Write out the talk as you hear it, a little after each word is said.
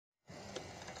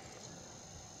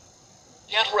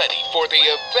Get ready for the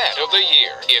event of the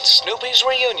year. It's Snoopy's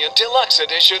Reunion Deluxe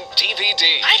Edition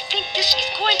DVD. I think this is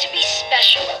going to be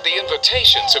special. The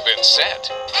invitations have been sent,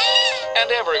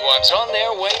 and everyone's on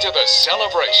their way to the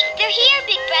celebration. They're here,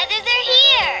 Big Brother, they're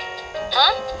here.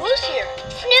 Huh? Who's here?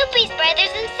 Snoopy's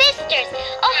brothers and sisters,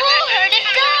 a whole herd of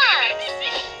dogs.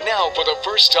 Now, for the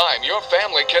first time, your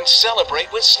family can celebrate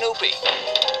with Snoopy.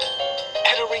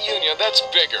 At a reunion that's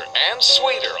bigger and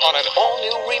sweeter on an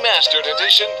all-new remastered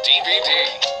edition DVD.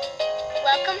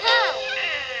 Welcome home.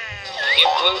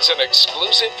 Includes an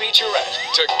exclusive featurette,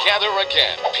 Together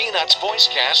Again, Peanuts Voice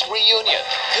Cast Reunion.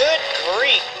 Good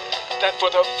grief. That for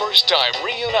the first time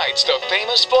reunites the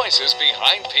famous voices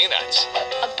behind Peanuts.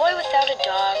 A boy without a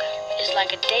dog is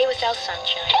like a day without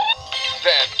sunshine.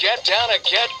 Then get down and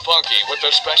get funky with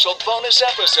the special bonus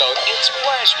episode, It's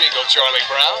Flash Beagle, Charlie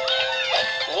Brown.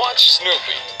 Watch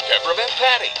Snoopy, Peppermint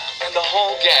Patty, and the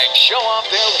whole gang show off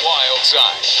their wild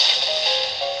side.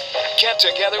 Get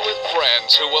together with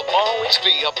friends who will always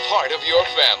be a part of your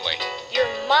family.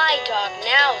 You're my dog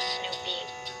now,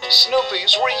 Snoopy.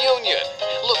 Snoopy's Reunion.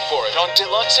 Look for it on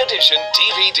Deluxe Edition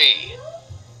DVD.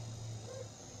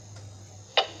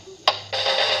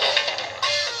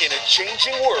 In a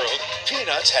changing world,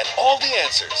 Peanuts had all the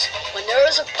answers. When there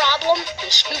is a problem,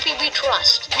 in Snoopy we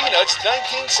trust. Peanuts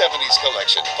 1970s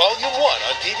Collection, Volume 1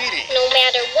 on DVD. No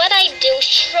matter what I do,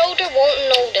 Schroeder won't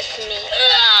notice me.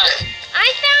 Ugh. I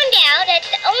found out that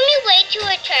the only way to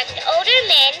attract older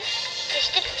men is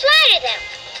to flatter them.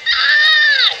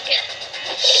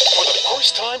 For the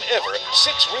first time ever,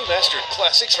 6 remastered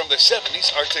classics from the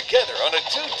 70s are together on a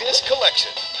 2-disc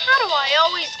collection. How do I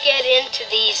always get into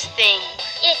these things?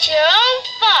 It's your own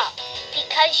fault,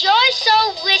 because you're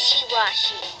so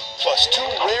wishy-washy. Plus 2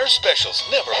 rare specials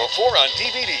never before on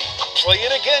DVD. Play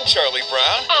it again, Charlie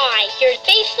Brown. I, your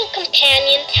faithful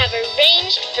companion, have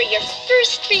arranged for your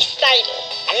first recital.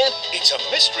 And it's a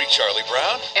mystery, Charlie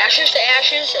Brown. Ashes to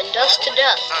ashes and dust to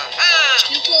dust.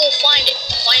 Snoopy will find it.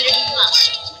 Find it he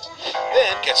must.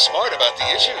 Then get smart about the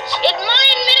issues. In my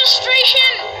administration,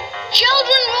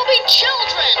 children will be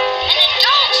children, and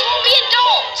adults will be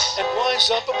adults. And wise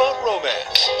up about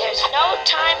romance. There's no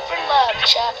time for love,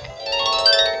 Chuck.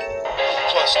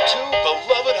 Plus 2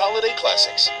 beloved holiday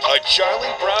classics. A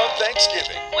Charlie Brown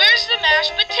Thanksgiving. Where's the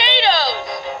mashed potatoes?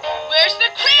 Where's the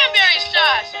cranberry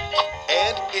sauce?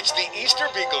 And it's the Easter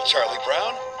Beagle, Charlie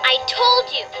Brown. I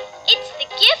told you, it's the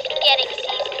gift-getting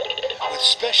season. With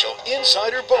special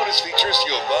insider bonus features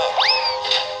you'll love.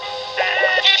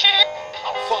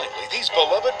 Finally, these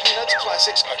beloved Peanuts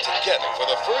classics are together for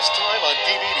the first time on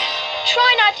DVD.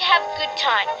 Try not to have a good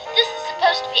time. This is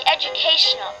supposed to be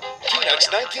educational. Peanuts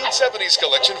 1970s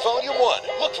Collection Volume 1.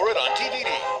 Look for it on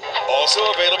DVD. Also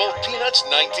available, Peanuts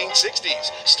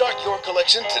 1960s. Start your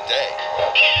collection today.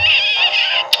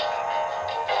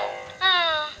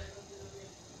 Ah.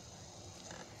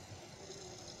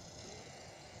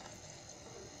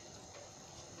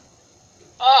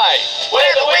 Hi,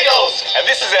 we're the Wiggles, and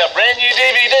this is our brand new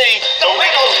DVD, The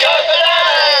Wiggles Go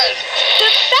Bananas!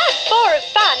 The Fab Four of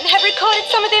Fun have recorded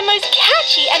some of their most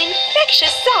catchy and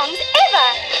infectious songs ever.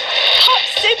 Pop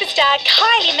superstar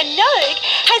Kylie Minogue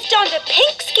has donned a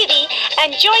pink skivvy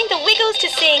and joined the Wiggles to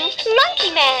sing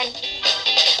Monkey Man.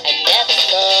 I never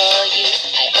saw you,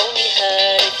 I only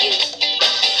heard you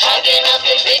hugging up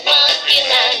the big monkey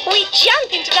man. We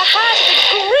jump into the heart of the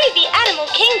groovy animal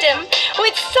kingdom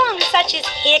with songs such as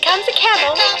Here Comes a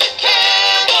Camel,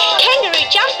 Kangaroo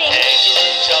Jumping,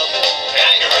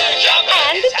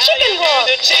 and The Chicken Walk.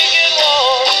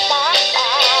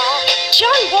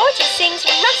 John Waters sings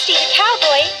Rusty the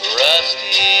Cowboy,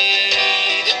 Rusty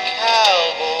the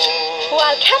Cowboy.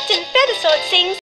 while Captain Feathersword sings